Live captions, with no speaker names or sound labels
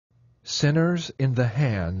Sinners in the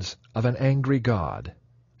Hands of an Angry God,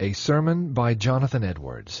 a sermon by Jonathan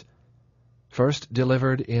Edwards. First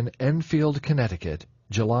delivered in Enfield, Connecticut,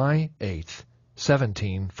 July 8,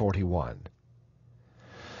 1741.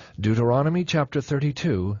 Deuteronomy chapter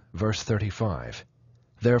 32, verse 35.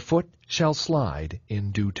 Their foot shall slide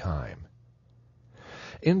in due time.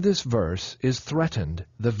 In this verse is threatened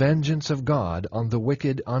the vengeance of God on the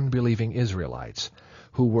wicked, unbelieving Israelites,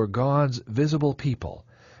 who were God's visible people,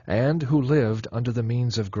 and who lived under the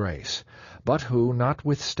means of grace, but who,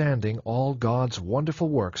 notwithstanding all God's wonderful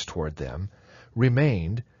works toward them,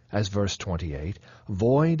 remained, as verse 28,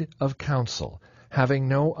 void of counsel, having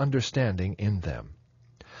no understanding in them.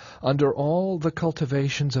 Under all the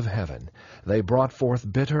cultivations of heaven, they brought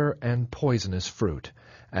forth bitter and poisonous fruit,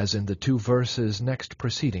 as in the two verses next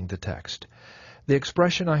preceding the text. The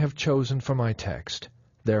expression I have chosen for my text,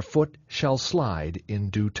 "their foot shall slide in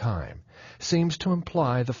due time," seems to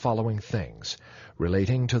imply the following things,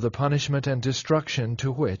 relating to the punishment and destruction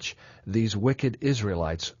to which these wicked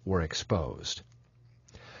Israelites were exposed.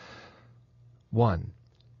 1.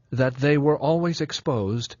 That they were always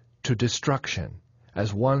exposed to destruction,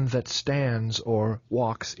 as one that stands or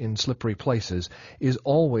walks in slippery places is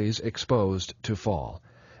always exposed to fall.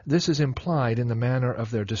 This is implied in the manner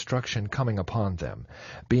of their destruction coming upon them,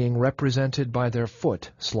 being represented by their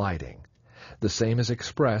foot sliding. The same is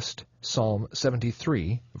expressed, Psalm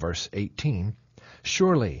 73, verse 18,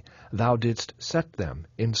 "Surely thou didst set them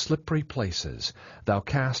in slippery places, thou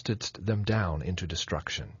castedst them down into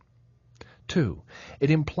destruction." 2.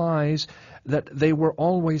 It implies that they were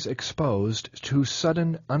always exposed to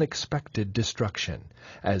sudden, unexpected destruction,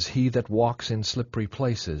 as he that walks in slippery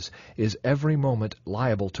places is every moment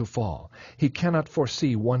liable to fall. He cannot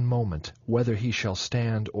foresee one moment whether he shall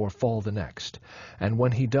stand or fall the next, and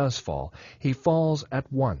when he does fall, he falls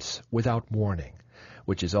at once without warning,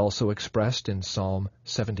 which is also expressed in Psalm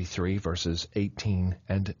 73, verses 18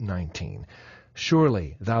 and 19.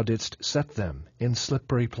 "Surely thou didst set them in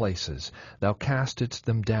slippery places, thou castedst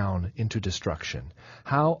them down into destruction.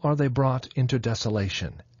 How are they brought into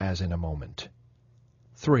desolation, as in a moment?"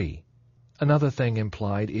 3. Another thing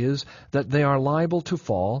implied is that they are liable to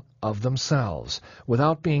fall of themselves,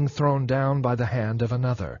 without being thrown down by the hand of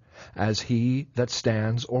another, as he that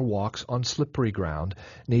stands or walks on slippery ground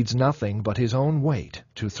needs nothing but his own weight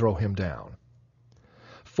to throw him down.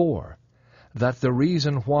 4. That the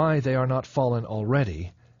reason why they are not fallen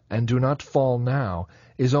already, and do not fall now,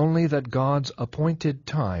 is only that God's appointed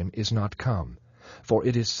time is not come. For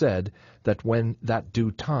it is said that when that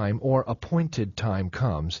due time or appointed time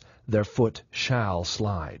comes, their foot shall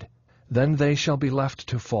slide. Then they shall be left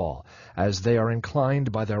to fall, as they are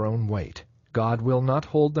inclined by their own weight. God will not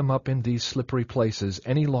hold them up in these slippery places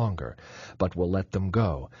any longer, but will let them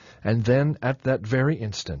go, and then at that very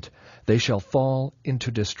instant they shall fall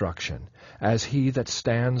into destruction, as he that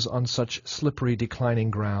stands on such slippery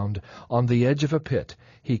declining ground, on the edge of a pit,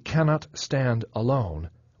 he cannot stand alone.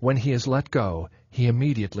 When he is let go, he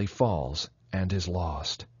immediately falls and is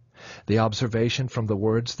lost. The observation from the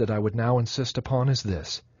words that I would now insist upon is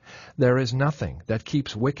this: there is nothing that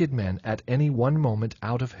keeps wicked men at any one moment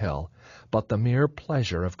out of hell but the mere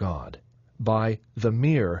pleasure of God. By the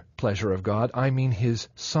mere pleasure of God, I mean his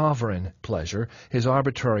sovereign pleasure, his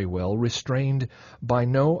arbitrary will, restrained by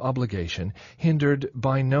no obligation, hindered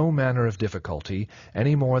by no manner of difficulty,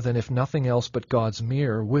 any more than if nothing else but God's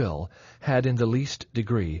mere will had in the least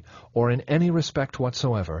degree, or in any respect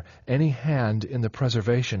whatsoever, any hand in the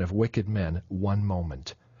preservation of wicked men one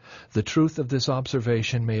moment. The truth of this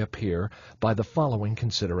observation may appear by the following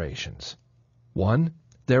considerations. 1.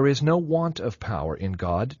 There is no want of power in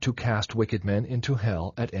God to cast wicked men into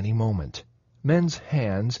hell at any moment. Men's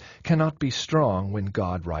hands cannot be strong when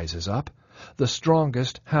God rises up. The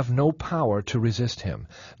strongest have no power to resist him,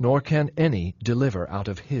 nor can any deliver out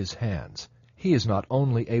of his hands. He is not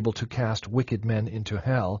only able to cast wicked men into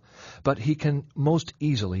hell, but he can most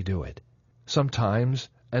easily do it. Sometimes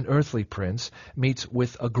an earthly prince meets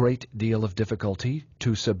with a great deal of difficulty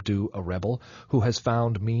to subdue a rebel who has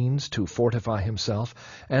found means to fortify himself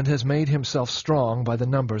and has made himself strong by the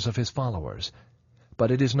numbers of his followers.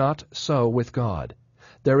 But it is not so with God.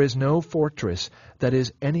 There is no fortress that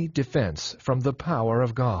is any defense from the power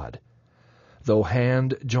of God. Though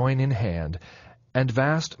hand join in hand, and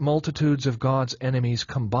vast multitudes of God's enemies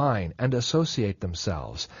combine and associate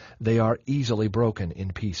themselves, they are easily broken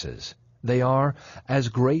in pieces. They are as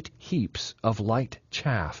great heaps of light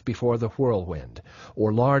chaff before the whirlwind,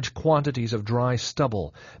 or large quantities of dry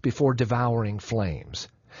stubble before devouring flames.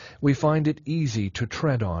 We find it easy to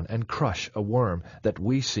tread on and crush a worm that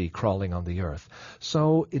we see crawling on the earth.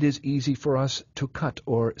 So it is easy for us to cut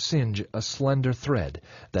or singe a slender thread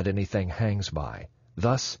that anything hangs by.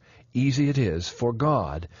 Thus easy it is for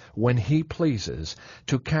God, when He pleases,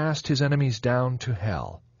 to cast His enemies down to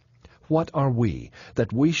hell. What are we,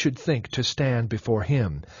 that we should think to stand before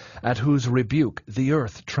Him, at whose rebuke the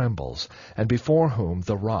earth trembles, and before whom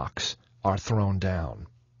the rocks are thrown down?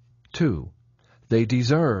 2. They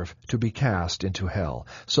deserve to be cast into hell,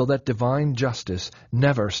 so that divine justice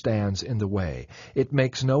never stands in the way. It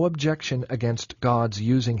makes no objection against God's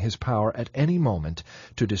using His power at any moment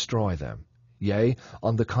to destroy them. Yea,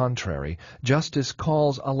 on the contrary, justice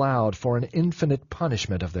calls aloud for an infinite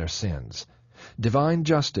punishment of their sins. Divine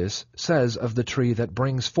justice says of the tree that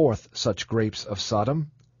brings forth such grapes of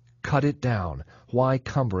Sodom, "Cut it down, why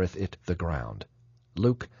cumbereth it the ground?"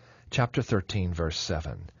 Luke chapter 13, verse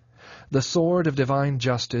 7. The sword of divine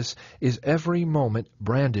justice is every moment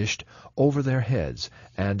brandished over their heads,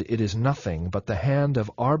 and it is nothing but the hand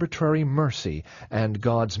of arbitrary mercy and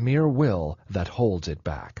God's mere will that holds it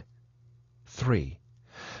back. 3.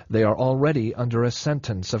 They are already under a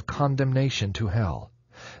sentence of condemnation to hell.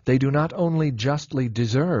 They do not only justly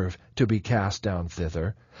deserve to be cast down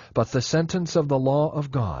thither, but the sentence of the law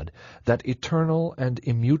of God, that eternal and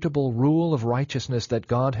immutable rule of righteousness that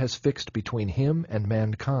God has fixed between Him and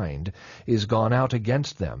mankind, is gone out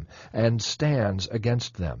against them, and stands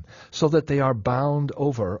against them, so that they are bound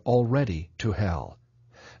over already to hell.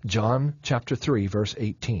 John chapter 3, verse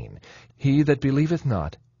 18, "He that believeth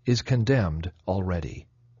not is condemned already."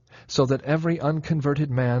 So that every unconverted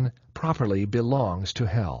man properly belongs to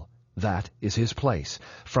hell. That is his place.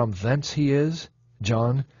 From thence he is,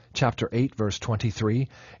 John chapter 8, verse 23,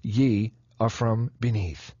 "Ye are from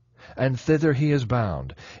beneath." And thither he is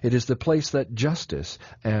bound. It is the place that justice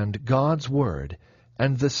and God's word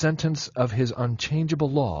and the sentence of His unchangeable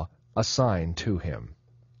law assign to him.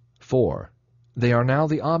 4. They are now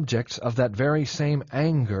the objects of that very same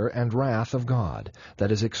anger and wrath of God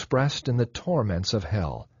that is expressed in the torments of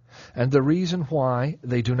hell. And the reason why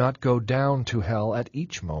they do not go down to hell at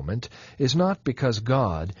each moment is not because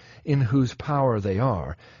God, in whose power they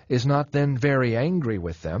are, is not then very angry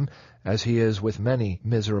with them, as He is with many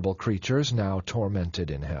miserable creatures now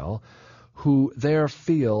tormented in hell, who there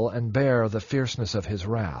feel and bear the fierceness of His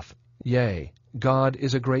wrath. Yea, God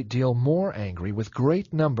is a great deal more angry with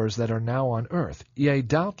great numbers that are now on earth, yea,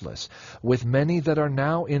 doubtless, with many that are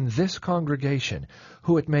now in this congregation,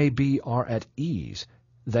 who it may be are at ease,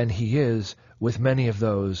 than He is with many of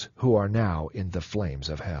those who are now in the flames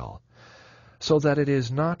of hell. So that it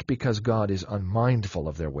is not because God is unmindful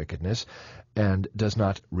of their wickedness, and does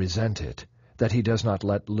not resent it, that He does not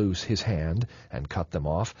let loose His hand and cut them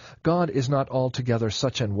off. God is not altogether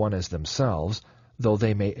such an one as themselves, though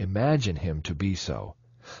they may imagine Him to be so.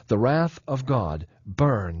 The wrath of God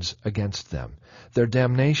burns against them. Their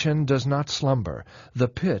damnation does not slumber. The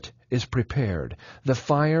pit is prepared. The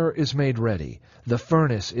fire is made ready. The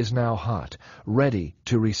furnace is now hot, ready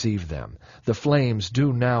to receive them. The flames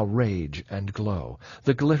do now rage and glow.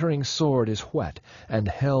 The glittering sword is whet and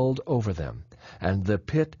held over them, and the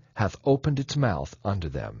pit hath opened its mouth unto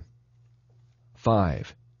them.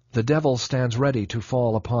 5. The devil stands ready to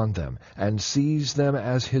fall upon them, and seize them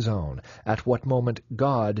as his own, at what moment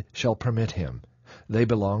God shall permit him. They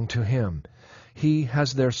belong to him. He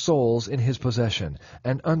has their souls in his possession,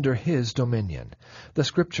 and under his dominion. The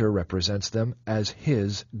Scripture represents them as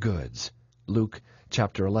his goods. Luke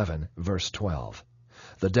chapter 11, verse 12.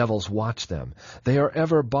 The devils watch them. They are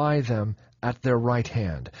ever by them at their right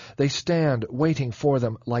hand. They stand waiting for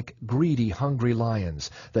them like greedy, hungry lions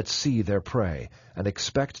that see their prey and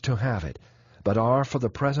expect to have it, but are for the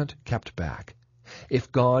present kept back.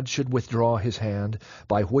 If God should withdraw His hand,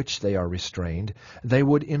 by which they are restrained, they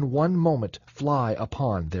would in one moment fly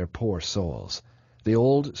upon their poor souls. The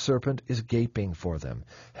old serpent is gaping for them.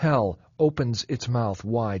 Hell opens its mouth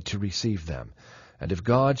wide to receive them. And if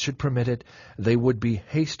God should permit it, they would be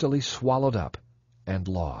hastily swallowed up and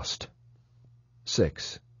lost.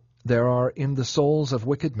 6. There are in the souls of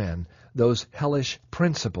wicked men those hellish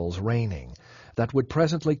principles reigning, that would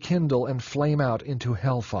presently kindle and flame out into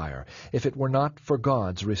hellfire, if it were not for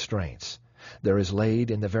God's restraints. There is laid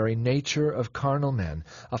in the very nature of carnal men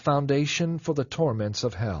a foundation for the torments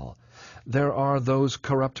of hell, there are those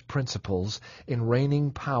corrupt principles in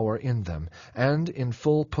reigning power in them, and in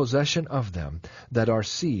full possession of them, that are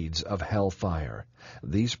seeds of hell fire.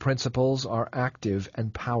 These principles are active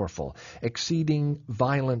and powerful, exceeding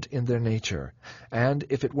violent in their nature, and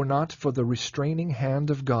if it were not for the restraining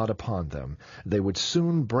hand of God upon them, they would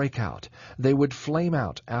soon break out. They would flame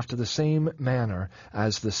out after the same manner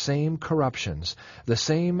as the same corruptions, the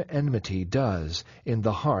same enmity does in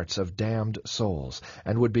the hearts of damned souls,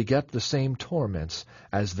 and would beget the same torments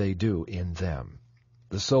as they do in them.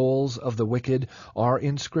 The souls of the wicked are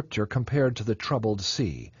in Scripture compared to the troubled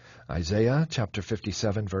sea. Isaiah chapter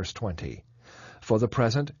 57, verse 20. For the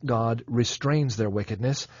present, God restrains their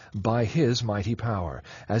wickedness by his mighty power,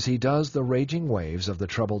 as he does the raging waves of the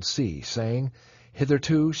troubled sea, saying,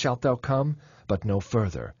 Hitherto shalt thou come, but no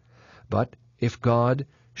further. But if God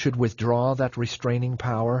should withdraw that restraining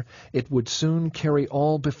power, it would soon carry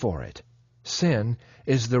all before it. Sin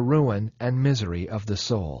is the ruin and misery of the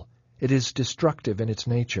soul. It is destructive in its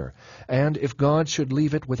nature, and if God should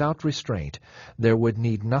leave it without restraint, there would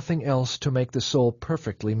need nothing else to make the soul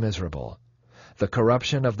perfectly miserable. The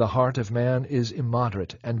corruption of the heart of man is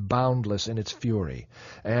immoderate and boundless in its fury,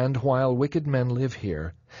 and while wicked men live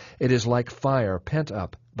here, it is like fire pent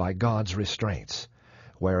up by God's restraints.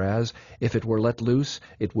 Whereas, if it were let loose,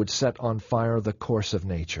 it would set on fire the course of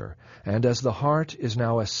nature, and as the heart is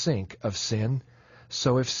now a sink of sin,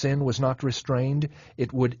 so if sin was not restrained,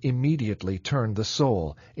 it would immediately turn the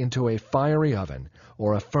soul into a fiery oven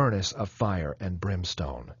or a furnace of fire and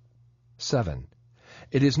brimstone. 7.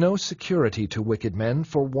 It is no security to wicked men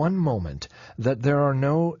for one moment that there are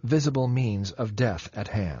no visible means of death at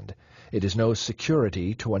hand. It is no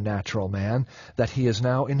security to a natural man that he is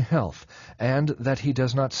now in health, and that he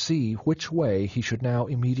does not see which way he should now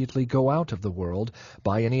immediately go out of the world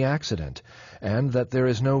by any accident, and that there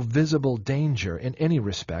is no visible danger in any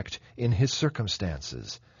respect in his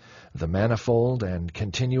circumstances. The manifold and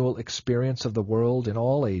continual experience of the world in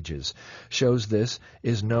all ages shows this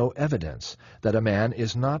is no evidence that a man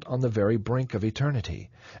is not on the very brink of eternity,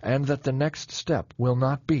 and that the next step will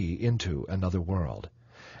not be into another world.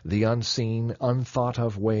 The unseen,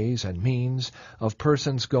 unthought-of ways and means of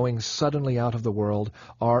persons going suddenly out of the world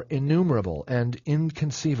are innumerable and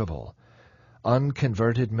inconceivable.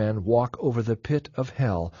 Unconverted men walk over the pit of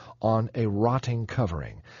hell on a rotting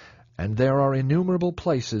covering, and there are innumerable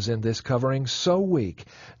places in this covering so weak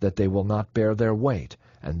that they will not bear their weight,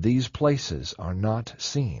 and these places are not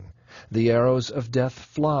seen. The arrows of death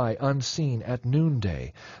fly unseen at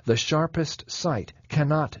noonday. The sharpest sight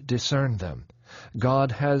cannot discern them.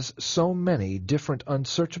 God has so many different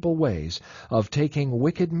unsearchable ways of taking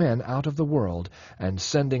wicked men out of the world and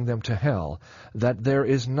sending them to hell, that there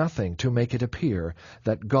is nothing to make it appear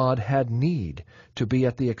that God had need to be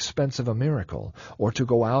at the expense of a miracle, or to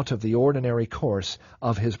go out of the ordinary course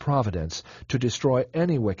of his providence to destroy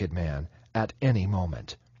any wicked man at any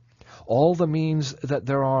moment. All the means that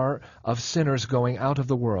there are of sinners going out of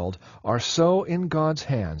the world are so in God's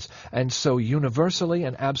hands, and so universally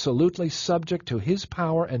and absolutely subject to his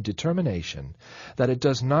power and determination, that it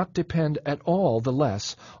does not depend at all the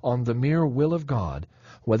less on the mere will of God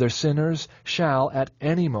whether sinners shall at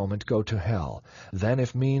any moment go to hell, than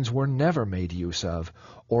if means were never made use of,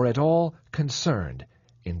 or at all concerned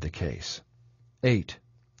in the case. 8.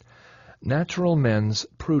 Natural men's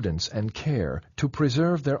prudence and care to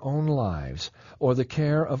preserve their own lives, or the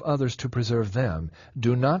care of others to preserve them,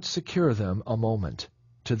 do not secure them a moment.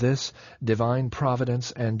 To this, divine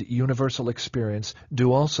providence and universal experience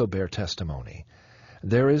do also bear testimony.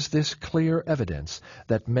 There is this clear evidence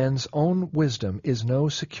that men's own wisdom is no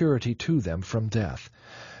security to them from death,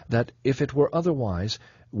 that if it were otherwise,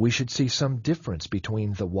 we should see some difference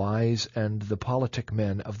between the wise and the politic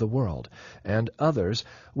men of the world, and others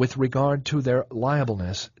with regard to their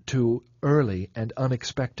liableness to early and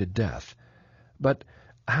unexpected death. But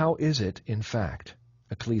how is it in fact?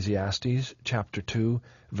 Ecclesiastes chapter 2,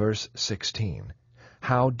 verse 16.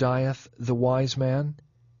 How dieth the wise man?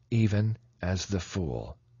 Even as the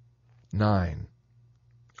fool. 9.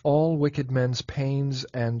 All wicked men's pains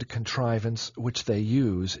and contrivance which they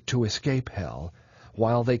use to escape hell,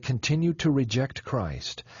 while they continue to reject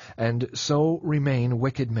Christ, and so remain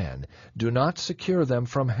wicked men, do not secure them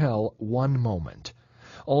from hell one moment.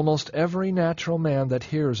 Almost every natural man that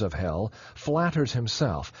hears of hell flatters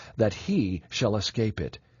himself that he shall escape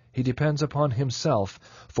it. He depends upon himself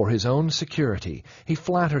for his own security. He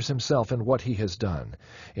flatters himself in what he has done,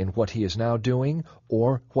 in what he is now doing,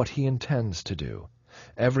 or what he intends to do.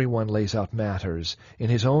 Everyone lays out matters in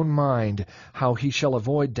his own mind how he shall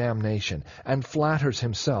avoid damnation, and flatters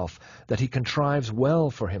himself that he contrives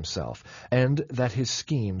well for himself, and that his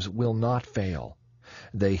schemes will not fail.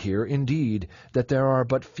 They hear indeed that there are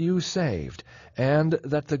but few saved, and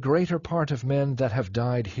that the greater part of men that have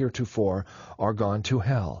died heretofore are gone to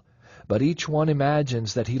hell. But each one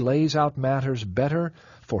imagines that he lays out matters better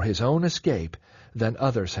for his own escape than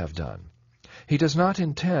others have done. He does not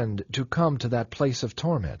intend to come to that place of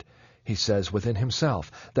torment. He says within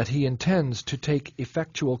himself that he intends to take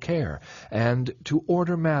effectual care, and to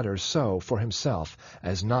order matters so for himself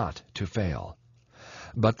as not to fail.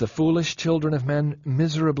 But the foolish children of men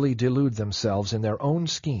miserably delude themselves in their own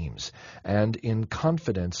schemes, and in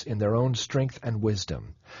confidence in their own strength and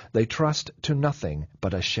wisdom. They trust to nothing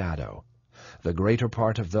but a shadow. The greater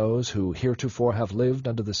part of those who heretofore have lived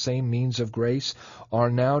under the same means of grace are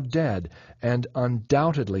now dead, and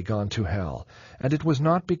undoubtedly gone to hell. And it was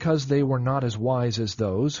not because they were not as wise as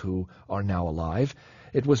those who are now alive.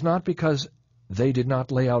 It was not because they did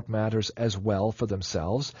not lay out matters as well for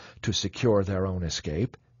themselves to secure their own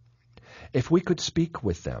escape. If we could speak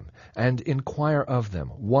with them, and inquire of them,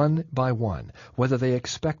 one by one, whether they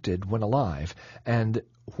expected when alive, and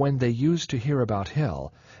when they used to hear about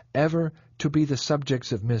hell, ever to be the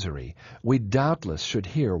subjects of misery, we doubtless should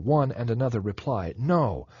hear one and another reply,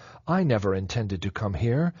 "No, I never intended to come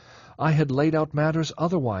here. I had laid out matters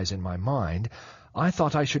otherwise in my mind. I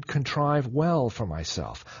thought I should contrive well for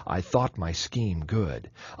myself. I thought my scheme good.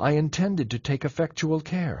 I intended to take effectual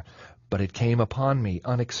care, but it came upon me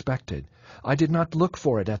unexpected. I did not look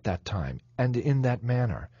for it at that time, and in that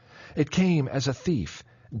manner. It came as a thief.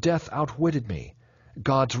 Death outwitted me.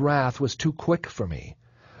 God's wrath was too quick for me.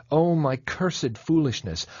 Oh, my cursed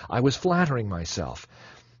foolishness! I was flattering myself,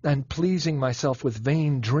 and pleasing myself with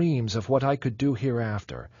vain dreams of what I could do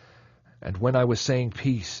hereafter. And when I was saying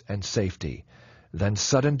peace and safety, then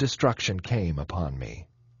sudden destruction came upon me."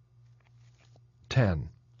 10.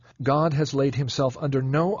 God has laid himself under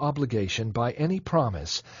no obligation by any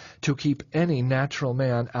promise to keep any natural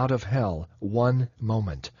man out of hell one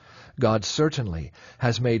moment. God certainly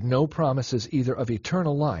has made no promises either of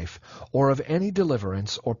eternal life or of any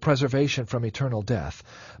deliverance or preservation from eternal death,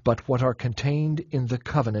 but what are contained in the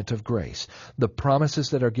covenant of grace, the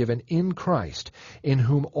promises that are given in Christ, in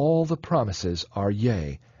whom all the promises are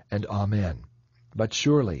yea and amen. But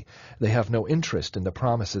surely they have no interest in the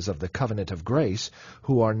promises of the covenant of grace,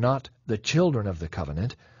 who are not the children of the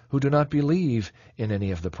covenant, who do not believe in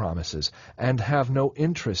any of the promises, and have no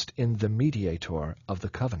interest in the mediator of the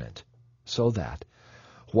covenant. So that,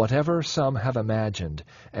 whatever some have imagined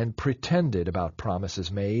and pretended about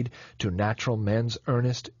promises made to natural men's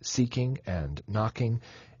earnest seeking and knocking,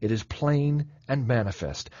 it is plain and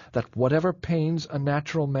manifest that whatever pains a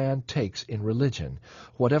natural man takes in religion,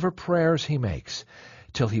 whatever prayers he makes,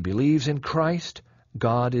 till he believes in Christ,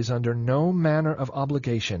 God is under no manner of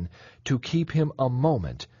obligation to keep him a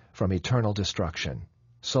moment from eternal destruction.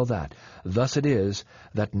 So that, thus it is,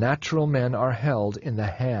 that natural men are held in the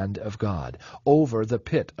hand of God, over the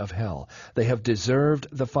pit of hell. They have deserved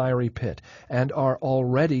the fiery pit, and are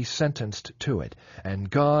already sentenced to it, and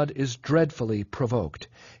God is dreadfully provoked.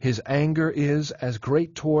 His anger is as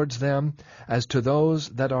great towards them as to those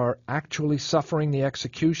that are actually suffering the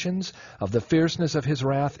executions of the fierceness of his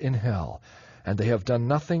wrath in hell. And they have done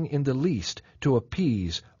nothing in the least to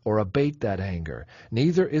appease or abate that anger.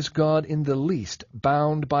 Neither is God in the least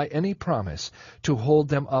bound by any promise to hold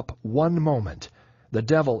them up one moment. The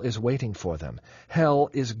devil is waiting for them. Hell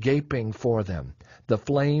is gaping for them. The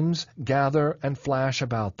flames gather and flash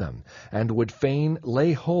about them, and would fain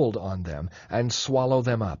lay hold on them and swallow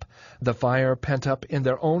them up. The fire pent up in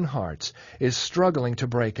their own hearts is struggling to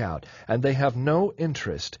break out, and they have no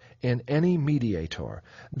interest in any mediator.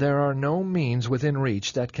 There are no means within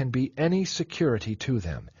reach that can be any security to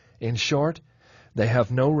them. In short, they have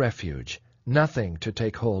no refuge, nothing to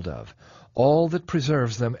take hold of. All that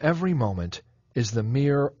preserves them every moment is the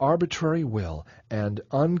mere arbitrary will and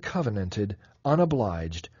uncovenanted,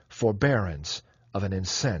 unobliged forbearance of an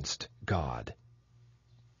incensed God.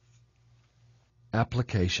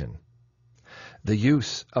 Application. The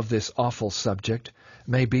use of this awful subject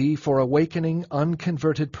may be for awakening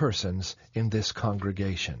unconverted persons in this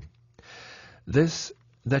congregation. This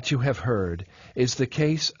that you have heard is the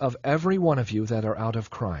case of every one of you that are out of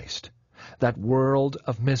Christ. That world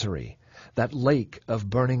of misery, that lake of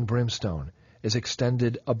burning brimstone, is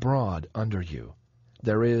extended abroad under you.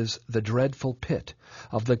 There is the dreadful pit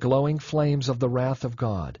of the glowing flames of the wrath of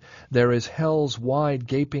God. There is hell's wide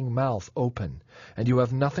gaping mouth open, and you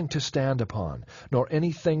have nothing to stand upon, nor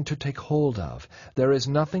anything to take hold of. There is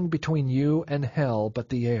nothing between you and hell but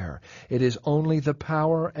the air. It is only the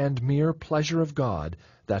power and mere pleasure of God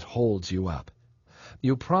that holds you up.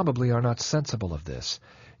 You probably are not sensible of this.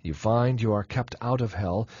 You find you are kept out of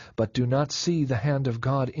hell, but do not see the hand of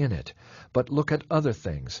God in it, but look at other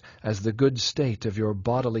things, as the good state of your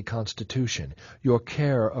bodily constitution, your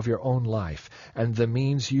care of your own life, and the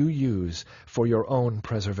means you use for your own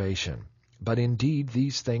preservation. But indeed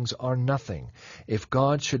these things are nothing. If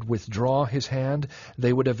God should withdraw his hand,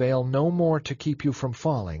 they would avail no more to keep you from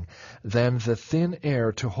falling than the thin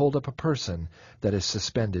air to hold up a person that is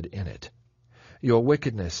suspended in it. Your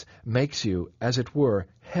wickedness makes you, as it were,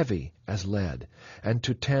 heavy as lead, and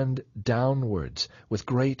to tend downwards with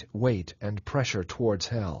great weight and pressure towards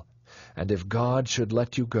hell. And if God should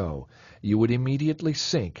let you go, you would immediately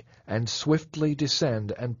sink and swiftly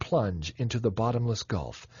descend and plunge into the bottomless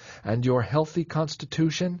gulf, and your healthy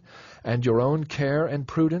constitution, and your own care and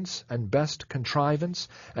prudence, and best contrivance,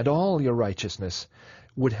 and all your righteousness,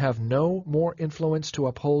 would have no more influence to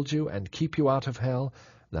uphold you and keep you out of hell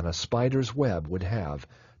than a spider's web would have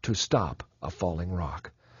to stop a falling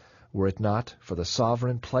rock. Were it not for the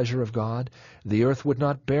sovereign pleasure of God, the earth would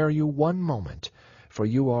not bear you one moment, for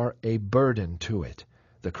you are a burden to it.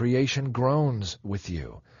 The creation groans with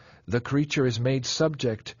you. The creature is made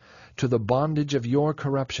subject to the bondage of your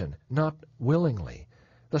corruption, not willingly.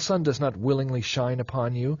 The sun does not willingly shine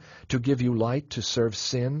upon you to give you light to serve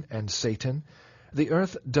sin and Satan. The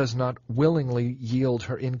earth does not willingly yield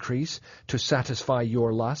her increase to satisfy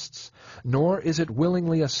your lusts, nor is it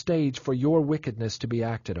willingly a stage for your wickedness to be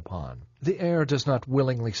acted upon. The air does not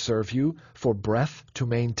willingly serve you for breath to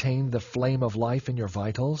maintain the flame of life in your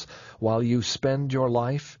vitals, while you spend your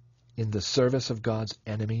life in the service of God's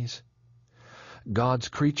enemies. God's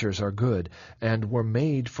creatures are good, and were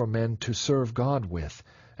made for men to serve God with,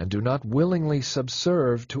 and do not willingly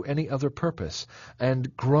subserve to any other purpose,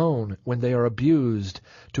 and groan when they are abused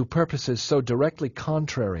to purposes so directly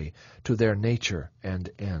contrary to their nature and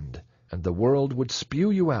end. And the world would spew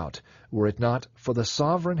you out, were it not for the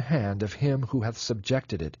sovereign hand of him who hath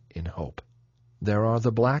subjected it in hope. There are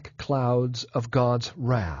the black clouds of God's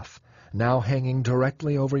wrath, now hanging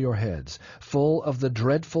directly over your heads, full of the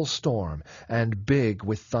dreadful storm, and big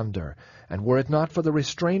with thunder, and were it not for the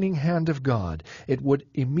restraining hand of God, it would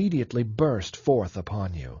immediately burst forth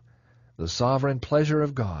upon you. The sovereign pleasure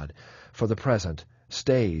of God, for the present,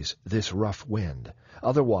 stays this rough wind.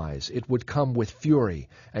 Otherwise it would come with fury,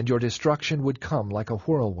 and your destruction would come like a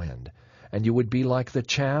whirlwind, and you would be like the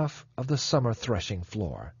chaff of the summer threshing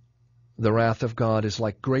floor. The wrath of God is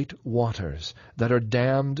like great waters that are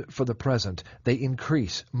dammed for the present. They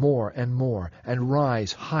increase more and more, and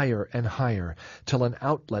rise higher and higher, till an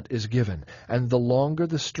outlet is given, and the longer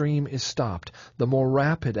the stream is stopped, the more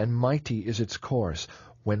rapid and mighty is its course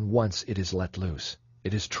when once it is let loose.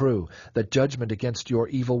 It is true that judgment against your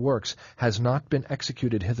evil works has not been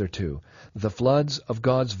executed hitherto. The floods of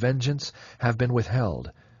God's vengeance have been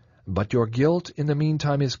withheld. But your guilt in the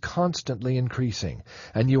meantime is constantly increasing,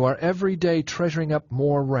 and you are every day treasuring up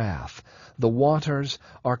more wrath. The waters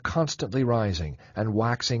are constantly rising, and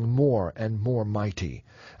waxing more and more mighty.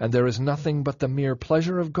 And there is nothing but the mere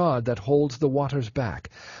pleasure of God that holds the waters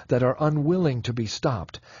back, that are unwilling to be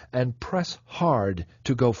stopped, and press hard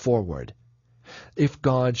to go forward. If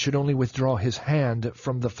God should only withdraw his hand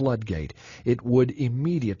from the floodgate, it would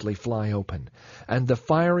immediately fly open, and the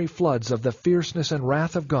fiery floods of the fierceness and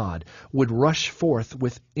wrath of God would rush forth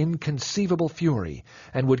with inconceivable fury,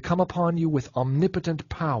 and would come upon you with omnipotent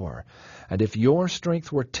power. And if your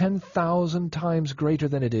strength were 10,000 times greater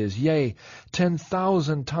than it is, yea,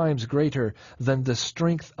 10,000 times greater than the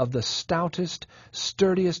strength of the stoutest,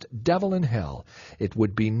 sturdiest devil in hell, it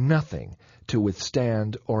would be nothing to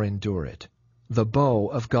withstand or endure it. The bow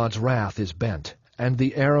of God's wrath is bent, and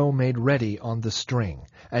the arrow made ready on the string,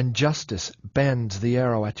 and justice bends the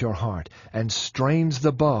arrow at your heart, and strains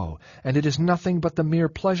the bow, and it is nothing but the mere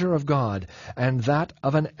pleasure of God, and that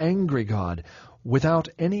of an angry God, without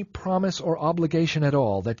any promise or obligation at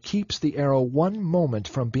all, that keeps the arrow one moment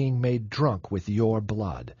from being made drunk with your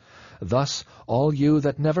blood. Thus all you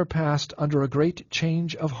that never passed under a great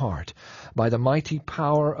change of heart, by the mighty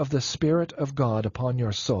power of the Spirit of God upon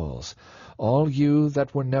your souls, all you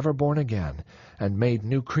that were never born again, and made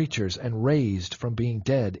new creatures, and raised from being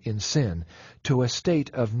dead in sin to a state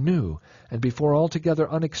of new and before altogether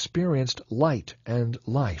unexperienced light and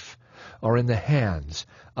life, are in the hands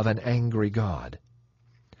of an angry God.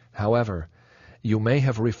 However, you may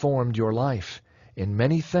have reformed your life, in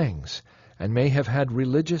many things, and may have had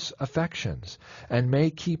religious affections, and may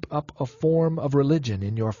keep up a form of religion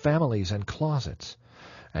in your families and closets.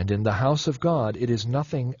 And in the house of God it is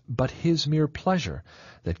nothing but his mere pleasure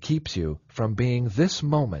that keeps you from being this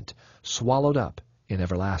moment swallowed up in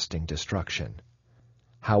everlasting destruction.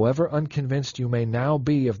 However unconvinced you may now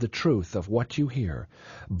be of the truth of what you hear,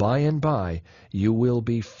 by and by you will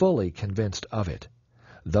be fully convinced of it.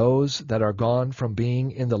 Those that are gone from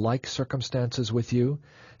being in the like circumstances with you,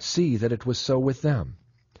 see that it was so with them.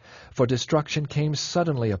 For destruction came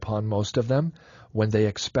suddenly upon most of them, when they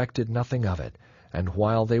expected nothing of it, and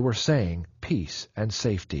while they were saying, peace and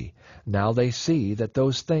safety, now they see that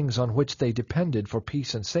those things on which they depended for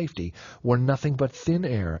peace and safety were nothing but thin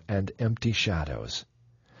air and empty shadows.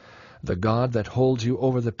 The God that holds you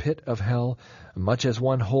over the pit of hell, much as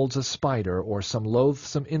one holds a spider or some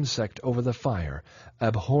loathsome insect over the fire,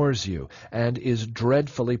 abhors you and is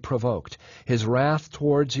dreadfully provoked. His wrath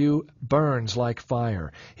towards you burns like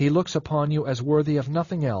fire. He looks upon you as worthy of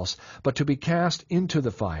nothing else but to be cast into the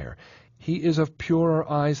fire. He is of purer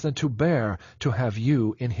eyes than to bear to have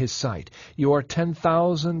you in his sight. You are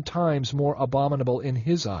 10,000 times more abominable in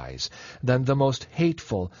his eyes than the most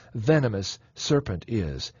hateful, venomous serpent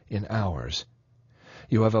is in ours.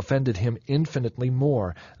 You have offended him infinitely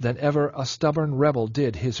more than ever a stubborn rebel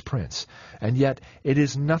did his prince, and yet it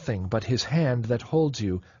is nothing but his hand that holds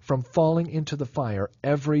you from falling into the fire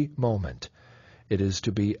every moment. It is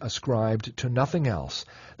to be ascribed to nothing else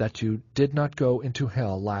that you did not go into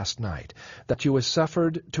hell last night, that you have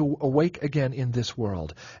suffered to awake again in this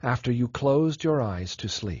world after you closed your eyes to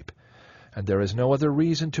sleep. And there is no other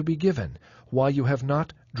reason to be given why you have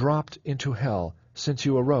not dropped into hell since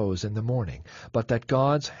you arose in the morning, but that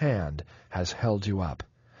God's hand has held you up.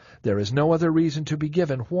 There is no other reason to be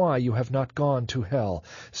given why you have not gone to hell,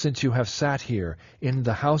 since you have sat here in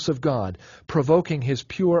the house of God, provoking his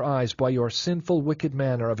pure eyes by your sinful, wicked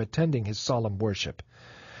manner of attending his solemn worship.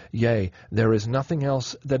 Yea, there is nothing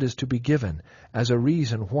else that is to be given as a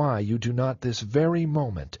reason why you do not this very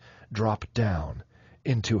moment drop down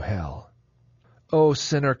into hell. O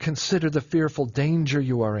sinner, consider the fearful danger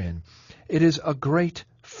you are in. It is a great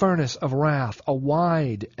furnace of wrath, a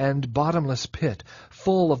wide and bottomless pit,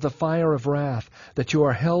 full of the fire of wrath, that you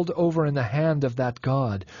are held over in the hand of that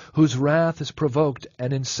God, whose wrath is provoked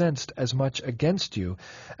and incensed as much against you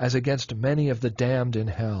as against many of the damned in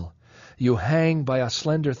hell. You hang by a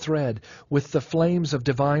slender thread, with the flames of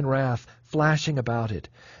divine wrath flashing about it,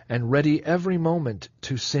 and ready every moment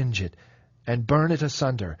to singe it and burn it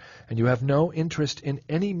asunder, and you have no interest in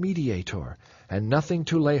any mediator, and nothing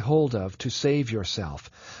to lay hold of to save yourself,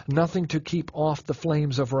 nothing to keep off the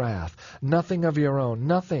flames of wrath, nothing of your own,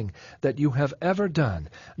 nothing that you have ever done,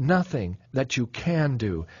 nothing that you can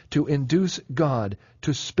do to induce God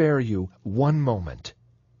to spare you one moment.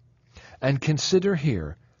 And consider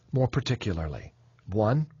here more particularly,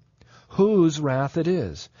 1. Whose wrath it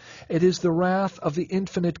is. It is the wrath of the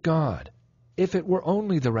infinite God. If it were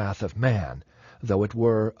only the wrath of man, though it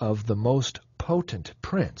were of the most potent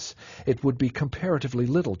prince, it would be comparatively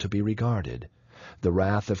little to be regarded. The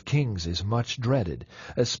wrath of kings is much dreaded,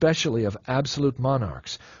 especially of absolute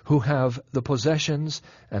monarchs, who have the possessions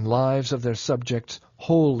and lives of their subjects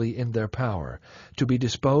wholly in their power, to be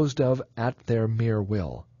disposed of at their mere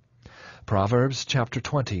will. Proverbs chapter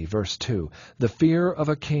 20, verse 2, The fear of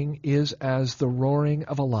a king is as the roaring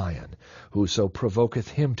of a lion. Whoso provoketh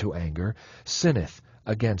him to anger sinneth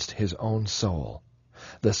against his own soul.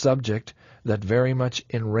 The subject that very much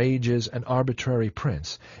enrages an arbitrary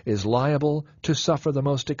prince is liable to suffer the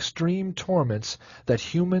most extreme torments that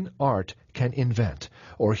human art can invent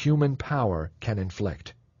or human power can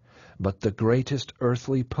inflict. But the greatest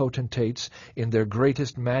earthly potentates in their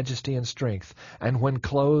greatest majesty and strength, and when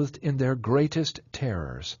clothed in their greatest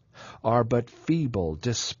terrors, are but feeble,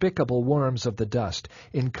 despicable worms of the dust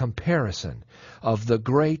in comparison of the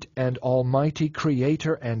great and almighty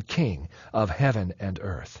Creator and King of heaven and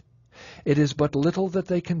earth. It is but little that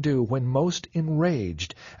they can do when most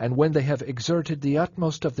enraged, and when they have exerted the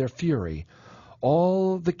utmost of their fury.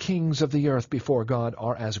 All the kings of the earth before God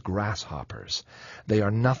are as grasshoppers. They are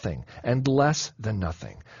nothing and less than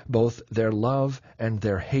nothing. Both their love and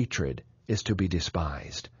their hatred is to be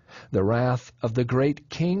despised. The wrath of the great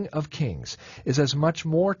King of kings is as much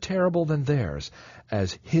more terrible than theirs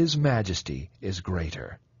as his majesty is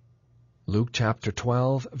greater. Luke chapter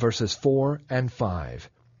 12, verses 4 and 5.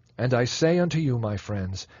 And I say unto you, my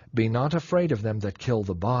friends, be not afraid of them that kill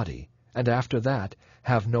the body, and after that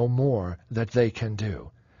have no more that they can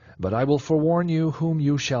do. But I will forewarn you whom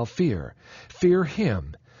you shall fear. Fear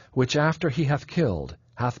him, which after he hath killed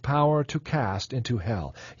hath power to cast into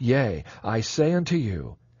hell. Yea, I say unto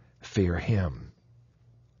you, fear him.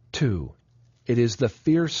 2. It is the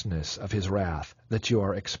fierceness of his wrath that you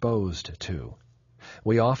are exposed to.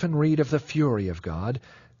 We often read of the fury of God,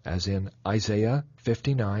 as in Isaiah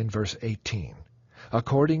 59, verse 18.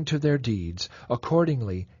 According to their deeds,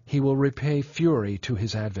 accordingly he will repay fury to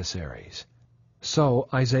his adversaries. So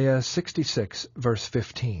Isaiah 66, verse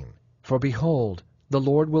 15. For behold, the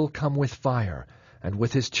Lord will come with fire, and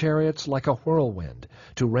with his chariots like a whirlwind,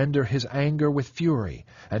 to render his anger with fury,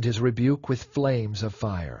 and his rebuke with flames of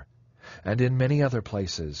fire. And in many other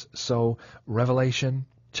places, so Revelation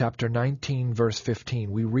chapter 19, verse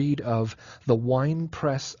 15, we read of the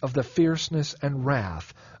winepress of the fierceness and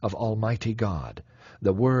wrath of Almighty God.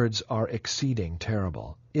 The words are exceeding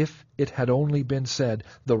terrible. If it had only been said,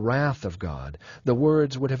 the wrath of God, the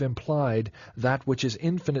words would have implied that which is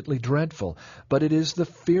infinitely dreadful. But it is the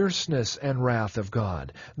fierceness and wrath of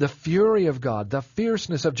God, the fury of God, the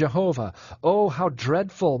fierceness of Jehovah. Oh, how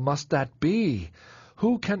dreadful must that be!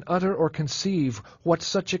 Who can utter or conceive what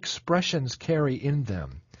such expressions carry in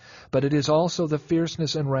them? But it is also the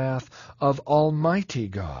fierceness and wrath of Almighty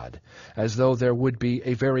God, as though there would be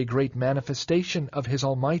a very great manifestation of his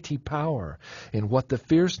almighty power in what the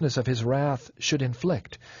fierceness of his wrath should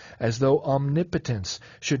inflict, as though omnipotence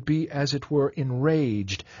should be as it were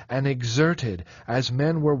enraged and exerted, as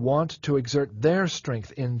men were wont to exert their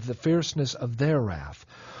strength in the fierceness of their wrath.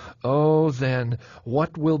 Oh, then,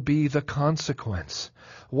 what will be the consequence?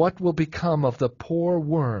 What will become of the poor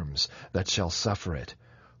worms that shall suffer it?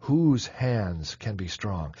 Whose hands can be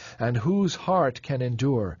strong, and whose heart can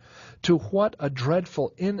endure? To what a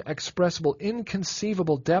dreadful, inexpressible,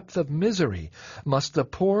 inconceivable depth of misery must the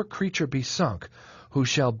poor creature be sunk, who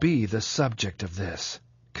shall be the subject of this?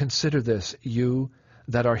 Consider this, you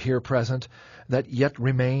that are here present, that yet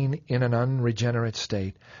remain in an unregenerate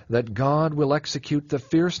state, that God will execute the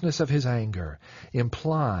fierceness of his anger,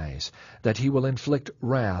 implies that he will inflict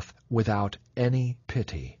wrath without any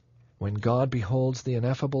pity. When God beholds the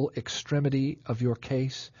ineffable extremity of your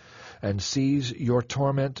case, and sees your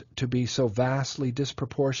torment to be so vastly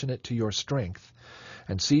disproportionate to your strength,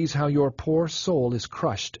 and sees how your poor soul is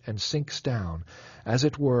crushed and sinks down, as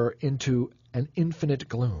it were, into an infinite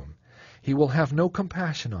gloom, he will have no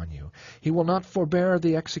compassion on you. He will not forbear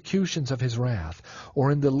the executions of his wrath,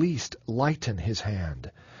 or in the least lighten his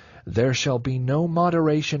hand. There shall be no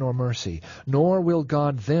moderation or mercy, nor will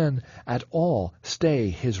God then at all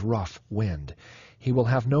stay his rough wind. He will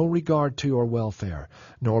have no regard to your welfare,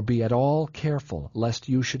 nor be at all careful lest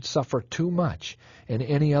you should suffer too much in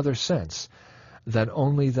any other sense than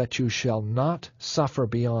only that you shall not suffer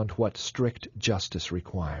beyond what strict justice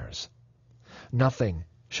requires. Nothing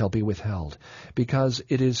shall be withheld, because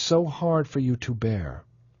it is so hard for you to bear.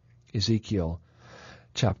 Ezekiel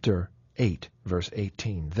chapter 8, verse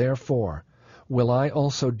 18. Therefore will I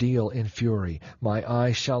also deal in fury. My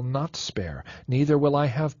eye shall not spare, neither will I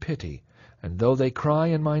have pity. And though they cry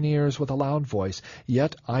in mine ears with a loud voice,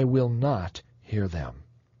 yet I will not hear them.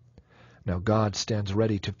 Now God stands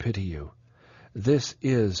ready to pity you. This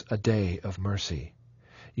is a day of mercy.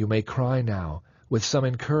 You may cry now with some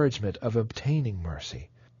encouragement of obtaining mercy.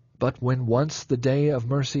 But when once the day of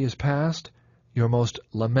mercy is past, your most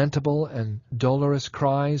lamentable and dolorous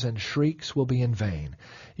cries and shrieks will be in vain.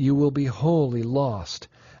 You will be wholly lost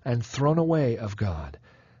and thrown away of God.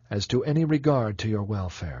 As to any regard to your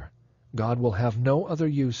welfare, God will have no other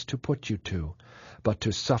use to put you to, but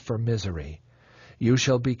to suffer misery. You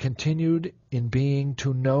shall be continued in being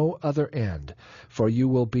to no other end, for you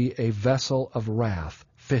will be a vessel of wrath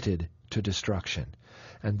fitted to destruction.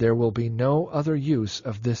 And there will be no other use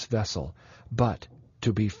of this vessel, but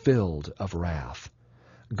to be filled of wrath.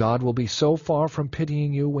 God will be so far from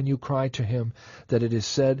pitying you when you cry to him that it is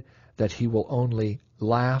said that he will only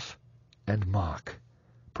laugh and mock.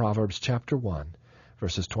 Proverbs chapter 1,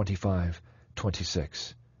 verses 25,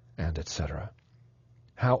 26, and etc.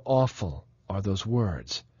 How awful are those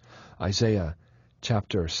words! Isaiah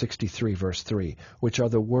chapter 63, verse 3, which are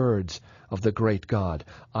the words of the great God.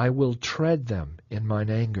 I will tread them in mine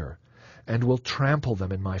anger, and will trample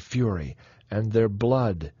them in my fury, and their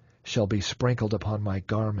blood shall be sprinkled upon my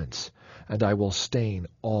garments, and I will stain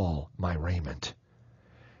all my raiment.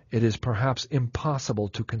 It is perhaps impossible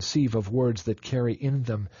to conceive of words that carry in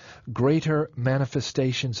them greater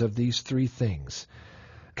manifestations of these three things: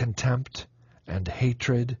 contempt and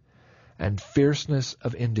hatred and fierceness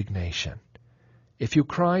of indignation. If you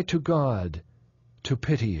cry to God to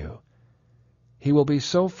pity you, he will be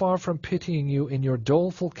so far from pitying you in your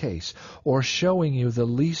doleful case, or showing you the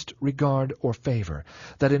least regard or favor,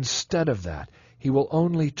 that instead of that he will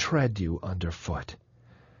only tread you under foot.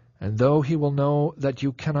 And though he will know that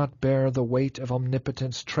you cannot bear the weight of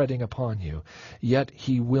omnipotence treading upon you, yet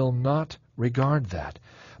he will not regard that,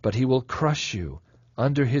 but he will crush you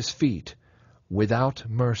under his feet without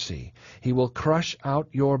mercy. He will crush out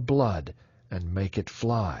your blood and make it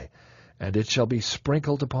fly, and it shall be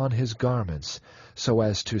sprinkled upon his garments, so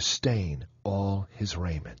as to stain all his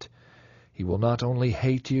raiment. He will not only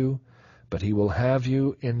hate you, but he will have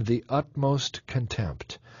you in the utmost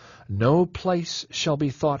contempt. No place shall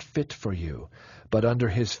be thought fit for you, but under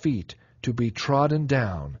his feet to be trodden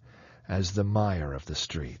down as the mire of the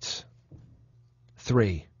streets.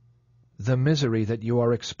 3. The misery that you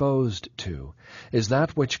are exposed to is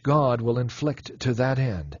that which God will inflict to that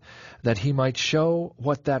end, that he might show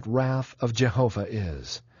what that wrath of Jehovah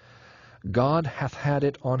is. God hath had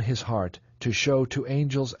it on his heart to show to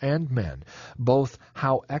angels and men both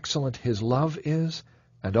how excellent his love is,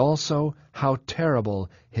 and also how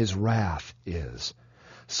terrible his wrath is.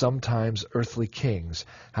 Sometimes earthly kings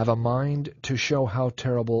have a mind to show how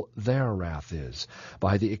terrible their wrath is,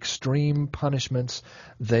 by the extreme punishments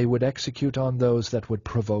they would execute on those that would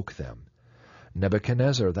provoke them.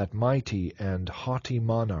 Nebuchadnezzar, that mighty and haughty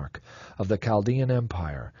monarch of the Chaldean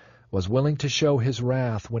Empire, was willing to show his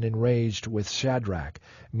wrath when enraged with Shadrach,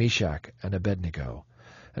 Meshach, and Abednego,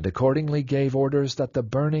 and accordingly gave orders that the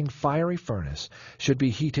burning fiery furnace should be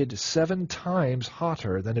heated 7 times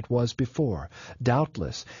hotter than it was before.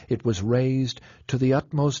 Doubtless it was raised to the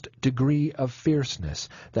utmost degree of fierceness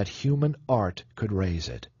that human art could raise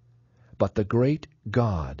it. But the great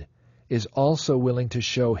God is also willing to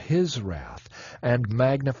show his wrath and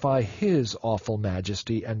magnify his awful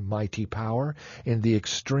majesty and mighty power in the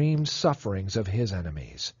extreme sufferings of his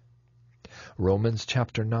enemies. Romans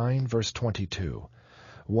chapter 9, verse 22.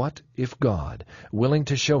 What if God, willing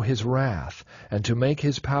to show his wrath and to make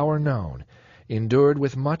his power known, endured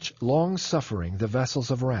with much long-suffering the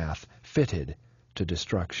vessels of wrath fitted to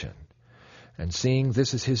destruction? And seeing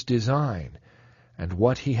this is his design, and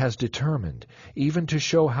what he has determined, even to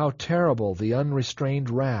show how terrible the unrestrained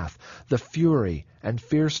wrath, the fury and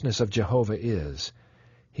fierceness of Jehovah is,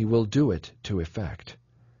 he will do it to effect.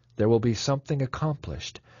 There will be something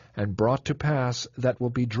accomplished and brought to pass that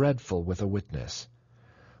will be dreadful with a witness.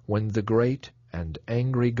 When the great and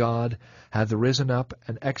angry God hath risen up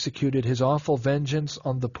and executed his awful vengeance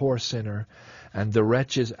on the poor sinner, and the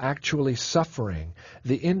wretch is actually suffering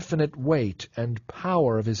the infinite weight and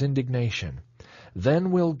power of his indignation,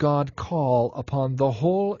 then will God call upon the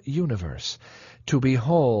whole universe to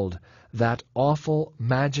behold that awful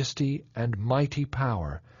majesty and mighty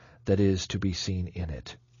power that is to be seen in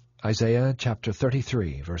it. Isaiah chapter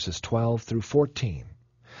 33, verses 12 through 14.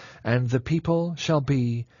 And the people shall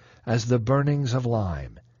be as the burnings of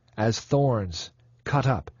lime, as thorns cut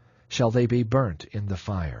up shall they be burnt in the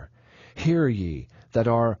fire. Hear ye that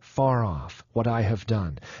are far off what I have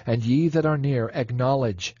done, and ye that are near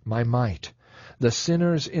acknowledge my might. The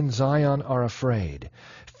sinners in Zion are afraid.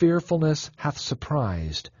 Fearfulness hath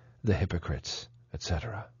surprised the hypocrites,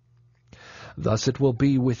 etc. Thus it will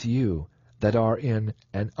be with you that are in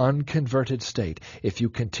an unconverted state, if you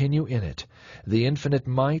continue in it. The infinite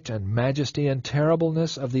might and majesty and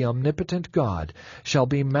terribleness of the omnipotent God shall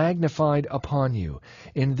be magnified upon you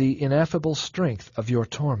in the ineffable strength of your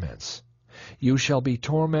torments. You shall be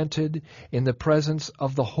tormented in the presence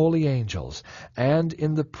of the holy angels and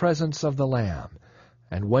in the presence of the Lamb.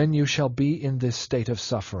 And when you shall be in this state of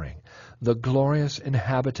suffering, the glorious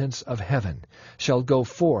inhabitants of heaven shall go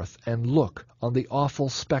forth and look on the awful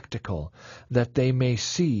spectacle, that they may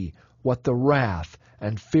see what the wrath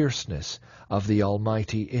and fierceness of the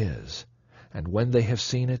Almighty is. And when they have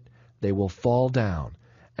seen it, they will fall down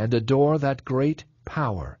and adore that great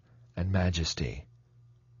power and majesty.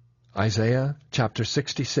 Isaiah chapter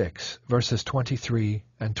 66, verses 23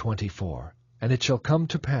 and 24. And it shall come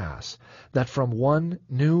to pass, that from one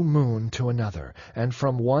new moon to another, and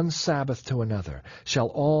from one Sabbath to another, shall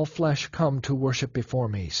all flesh come to worship before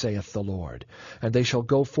me, saith the Lord. And they shall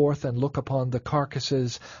go forth and look upon the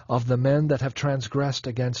carcasses of the men that have transgressed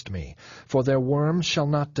against me. For their worms shall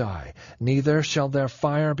not die, neither shall their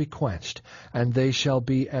fire be quenched, and they shall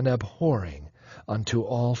be an abhorring unto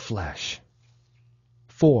all flesh.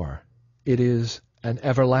 4. It is an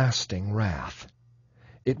everlasting wrath.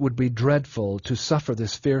 It would be dreadful to suffer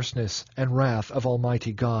this fierceness and wrath of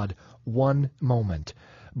Almighty God one moment,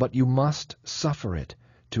 but you must suffer it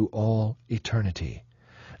to all eternity.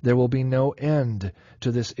 There will be no end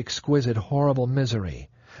to this exquisite, horrible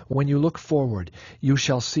misery, When you look forward, you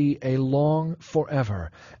shall see a long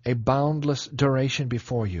forever, a boundless duration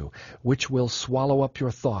before you, which will swallow up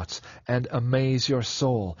your thoughts and amaze your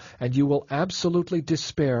soul, and you will absolutely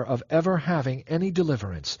despair of ever having any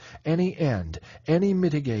deliverance, any end, any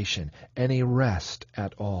mitigation, any rest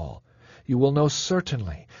at all. You will know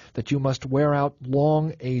certainly that you must wear out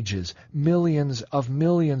long ages, millions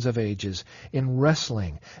of ages, in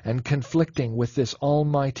wrestling and conflicting with this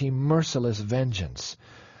almighty merciless vengeance.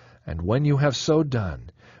 And when you have so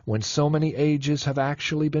done, when so many ages have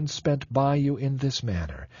actually been spent by you in this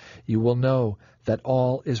manner, you will know that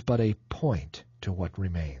all is but a point to what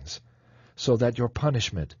remains, so that your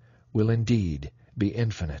punishment will indeed be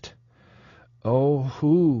infinite. Oh,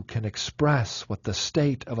 who can express what the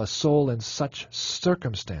state of a soul in such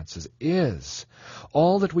circumstances is?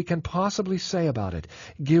 All that we can possibly say about it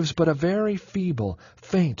gives but a very feeble,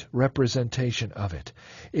 faint representation of it.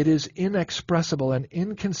 It is inexpressible and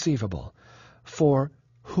inconceivable, for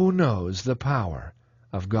who knows the power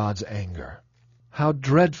of God's anger? How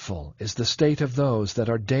dreadful is the state of those that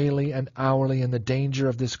are daily and hourly in the danger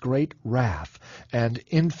of this great wrath and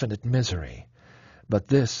infinite misery! But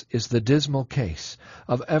this is the dismal case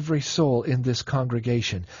of every soul in this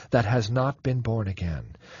congregation that has not been born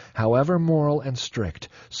again, however moral and strict,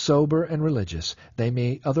 sober and religious they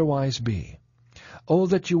may otherwise be. Oh,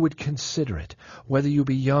 that you would consider it, whether you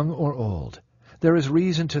be young or old. There is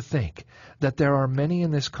reason to think that there are many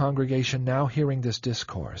in this congregation now hearing this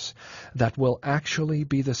discourse that will actually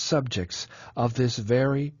be the subjects of this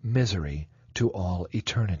very misery to all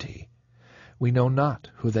eternity. We know not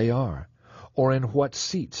who they are, or in what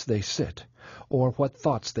seats they sit, or what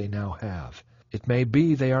thoughts they now have. It may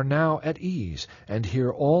be they are now at ease, and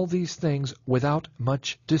hear all these things without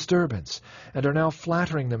much disturbance, and are now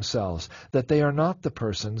flattering themselves that they are not the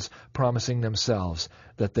persons promising themselves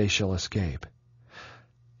that they shall escape.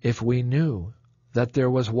 If we knew that there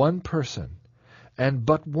was one person, and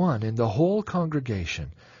but one in the whole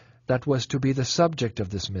congregation, that was to be the subject of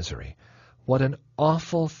this misery, what an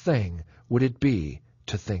awful thing would it be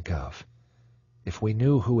to think of! If we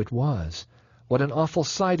knew who it was, what an awful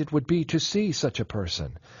sight it would be to see such a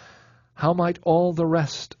person! How might all the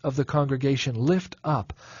rest of the congregation lift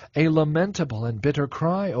up a lamentable and bitter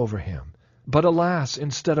cry over him! But alas,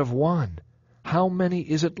 instead of one, how many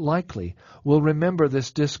is it likely will remember this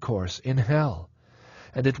discourse in hell?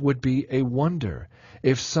 And it would be a wonder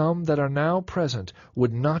if some that are now present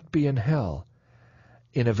would not be in hell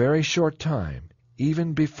in a very short time,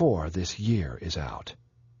 even before this year is out.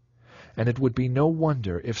 And it would be no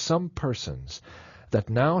wonder if some persons that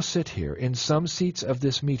now sit here in some seats of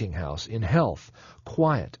this meeting-house in health,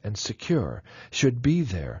 quiet, and secure, should be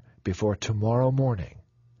there before tomorrow morning.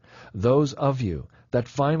 Those of you that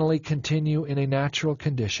finally continue in a natural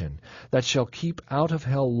condition, that shall keep out of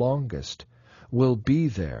hell longest, will be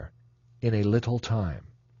there in a little time.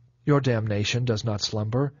 Your damnation does not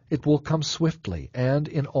slumber. It will come swiftly, and,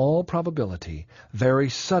 in all probability, very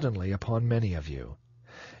suddenly upon many of you.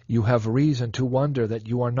 You have reason to wonder that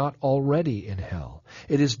you are not already in hell.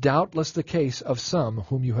 It is doubtless the case of some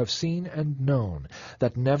whom you have seen and known,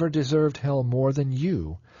 that never deserved hell more than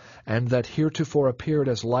you, and that heretofore appeared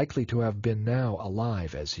as likely to have been now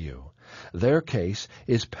alive as you. Their case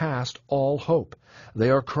is past all hope. They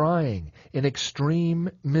are crying in extreme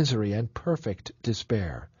misery and perfect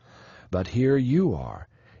despair. But here you are,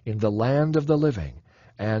 in the land of the living,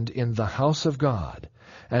 and in the house of God,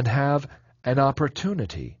 and have an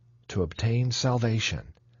opportunity to obtain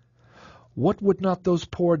salvation. What would not those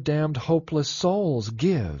poor damned hopeless souls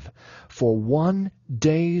give for one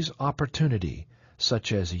day's opportunity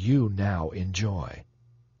such as you now enjoy?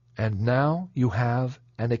 And now you have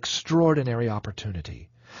an extraordinary opportunity,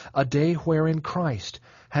 a day wherein Christ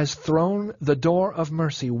has thrown the door of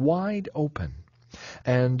mercy wide open,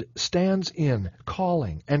 and stands in,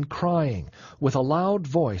 calling and crying with a loud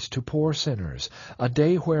voice to poor sinners, a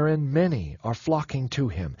day wherein many are flocking to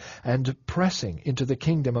him and pressing into the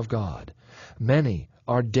kingdom of God. Many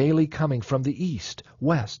are daily coming from the east,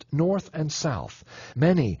 west, north, and south,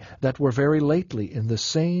 many that were very lately in the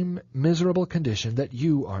same miserable condition that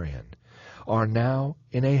you are in, are now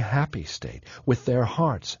in a happy state, with their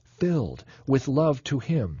hearts filled with love to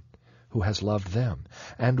him who has loved them,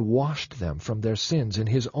 and washed them from their sins in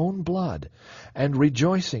his own blood, and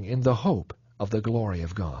rejoicing in the hope of the glory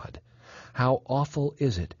of God. How awful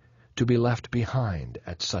is it to be left behind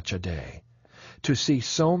at such a day, to see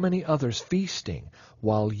so many others feasting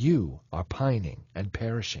while you are pining and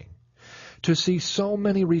perishing, to see so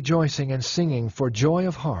many rejoicing and singing for joy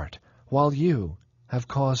of heart, while you have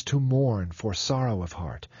cause to mourn for sorrow of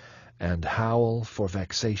heart, and howl for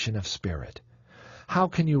vexation of spirit. How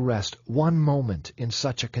can you rest one moment in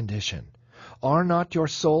such a condition? Are not your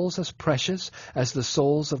souls as precious as the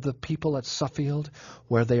souls of the people at Suffield,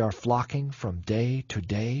 where they are flocking from day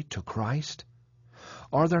to Christ?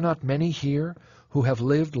 Are there not many here who have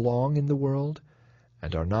lived long in the world,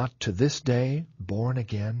 and are not to this day born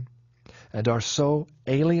again, and are so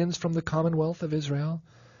aliens from the commonwealth of Israel,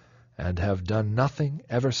 and have done nothing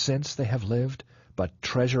ever since they have lived but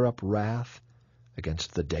treasure up wrath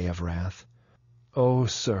against the day of wrath? Oh,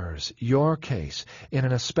 sirs, your case, in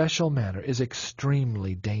an especial manner, is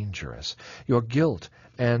extremely dangerous. Your guilt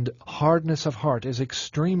and hardness of heart is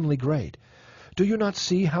extremely great. Do you not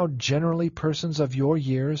see how generally persons of your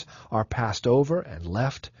years are passed over and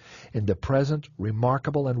left in the present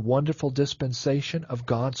remarkable and wonderful dispensation of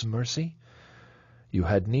God's mercy? You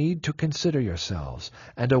had need to consider yourselves,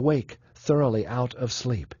 and awake thoroughly out of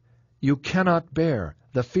sleep. You cannot bear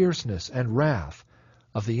the fierceness and wrath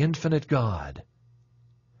of the infinite God.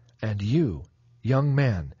 And you, young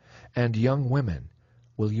men and young women,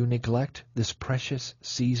 will you neglect this precious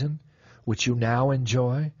season which you now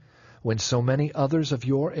enjoy, when so many others of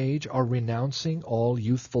your age are renouncing all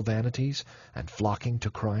youthful vanities and flocking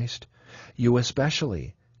to Christ? You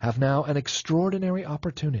especially have now an extraordinary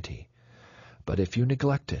opportunity. But if you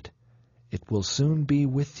neglect it, it will soon be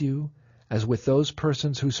with you as with those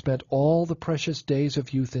persons who spent all the precious days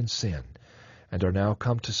of youth in sin, and are now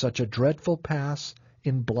come to such a dreadful pass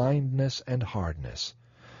in blindness and hardness.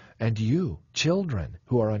 And you, children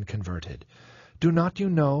who are unconverted, do not you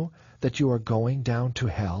know that you are going down to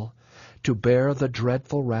hell, to bear the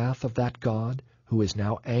dreadful wrath of that God who is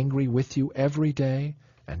now angry with you every day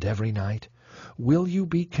and every night? Will you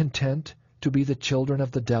be content to be the children of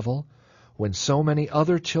the devil, when so many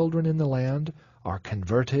other children in the land are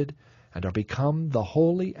converted and are become the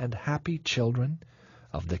holy and happy children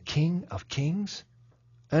of the King of Kings?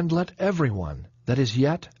 And let everyone that is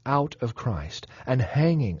yet out of Christ and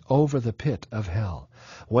hanging over the pit of hell,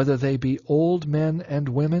 whether they be old men and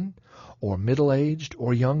women, or middle-aged,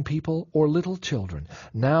 or young people, or little children,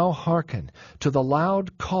 now hearken to the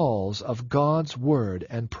loud calls of God's word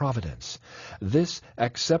and providence. This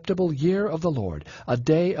acceptable year of the Lord, a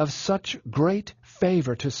day of such great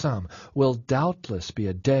favor to some, will doubtless be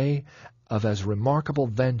a day of as remarkable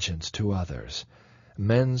vengeance to others.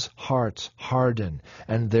 Men's hearts harden,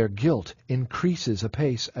 and their guilt increases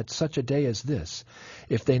apace at such a day as this,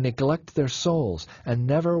 if they neglect their souls, and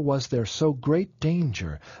never was there so great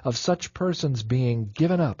danger of such persons being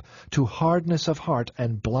given up to hardness of heart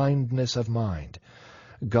and blindness of mind.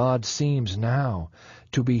 God seems now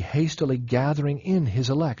to be hastily gathering in his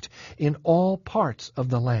elect in all parts of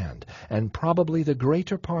the land, and probably the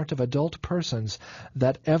greater part of adult persons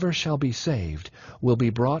that ever shall be saved will be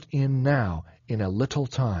brought in now in a little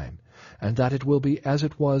time, and that it will be as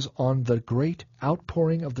it was on the great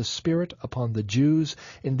outpouring of the Spirit upon the Jews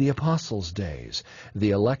in the apostles' days.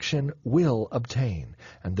 The election will obtain,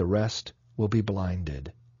 and the rest will be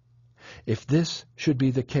blinded. If this should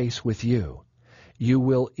be the case with you, you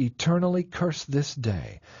will eternally curse this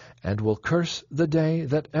day, and will curse the day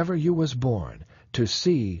that ever you was born, to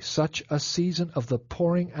see such a season of the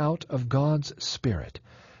pouring out of God's Spirit,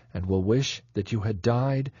 and will wish that you had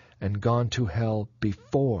died and gone to hell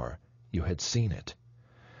before you had seen it.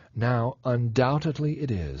 Now, undoubtedly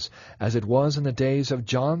it is, as it was in the days of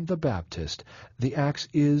John the Baptist, the axe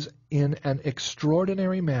is in an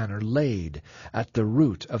extraordinary manner laid at the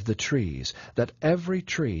root of the trees, that every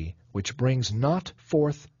tree which brings not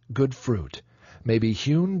forth good fruit may be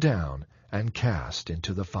hewn down and cast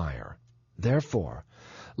into the fire. Therefore,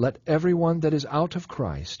 let every one that is out of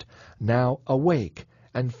Christ now awake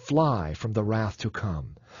and fly from the wrath to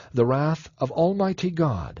come. The wrath of Almighty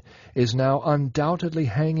God is now undoubtedly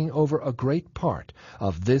hanging over a great part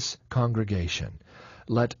of this congregation.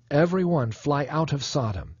 Let every one fly out of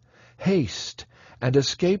Sodom. Haste and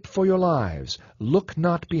escape for your lives. Look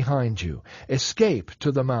not behind you. Escape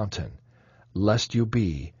to the mountain, lest you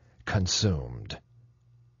be consumed.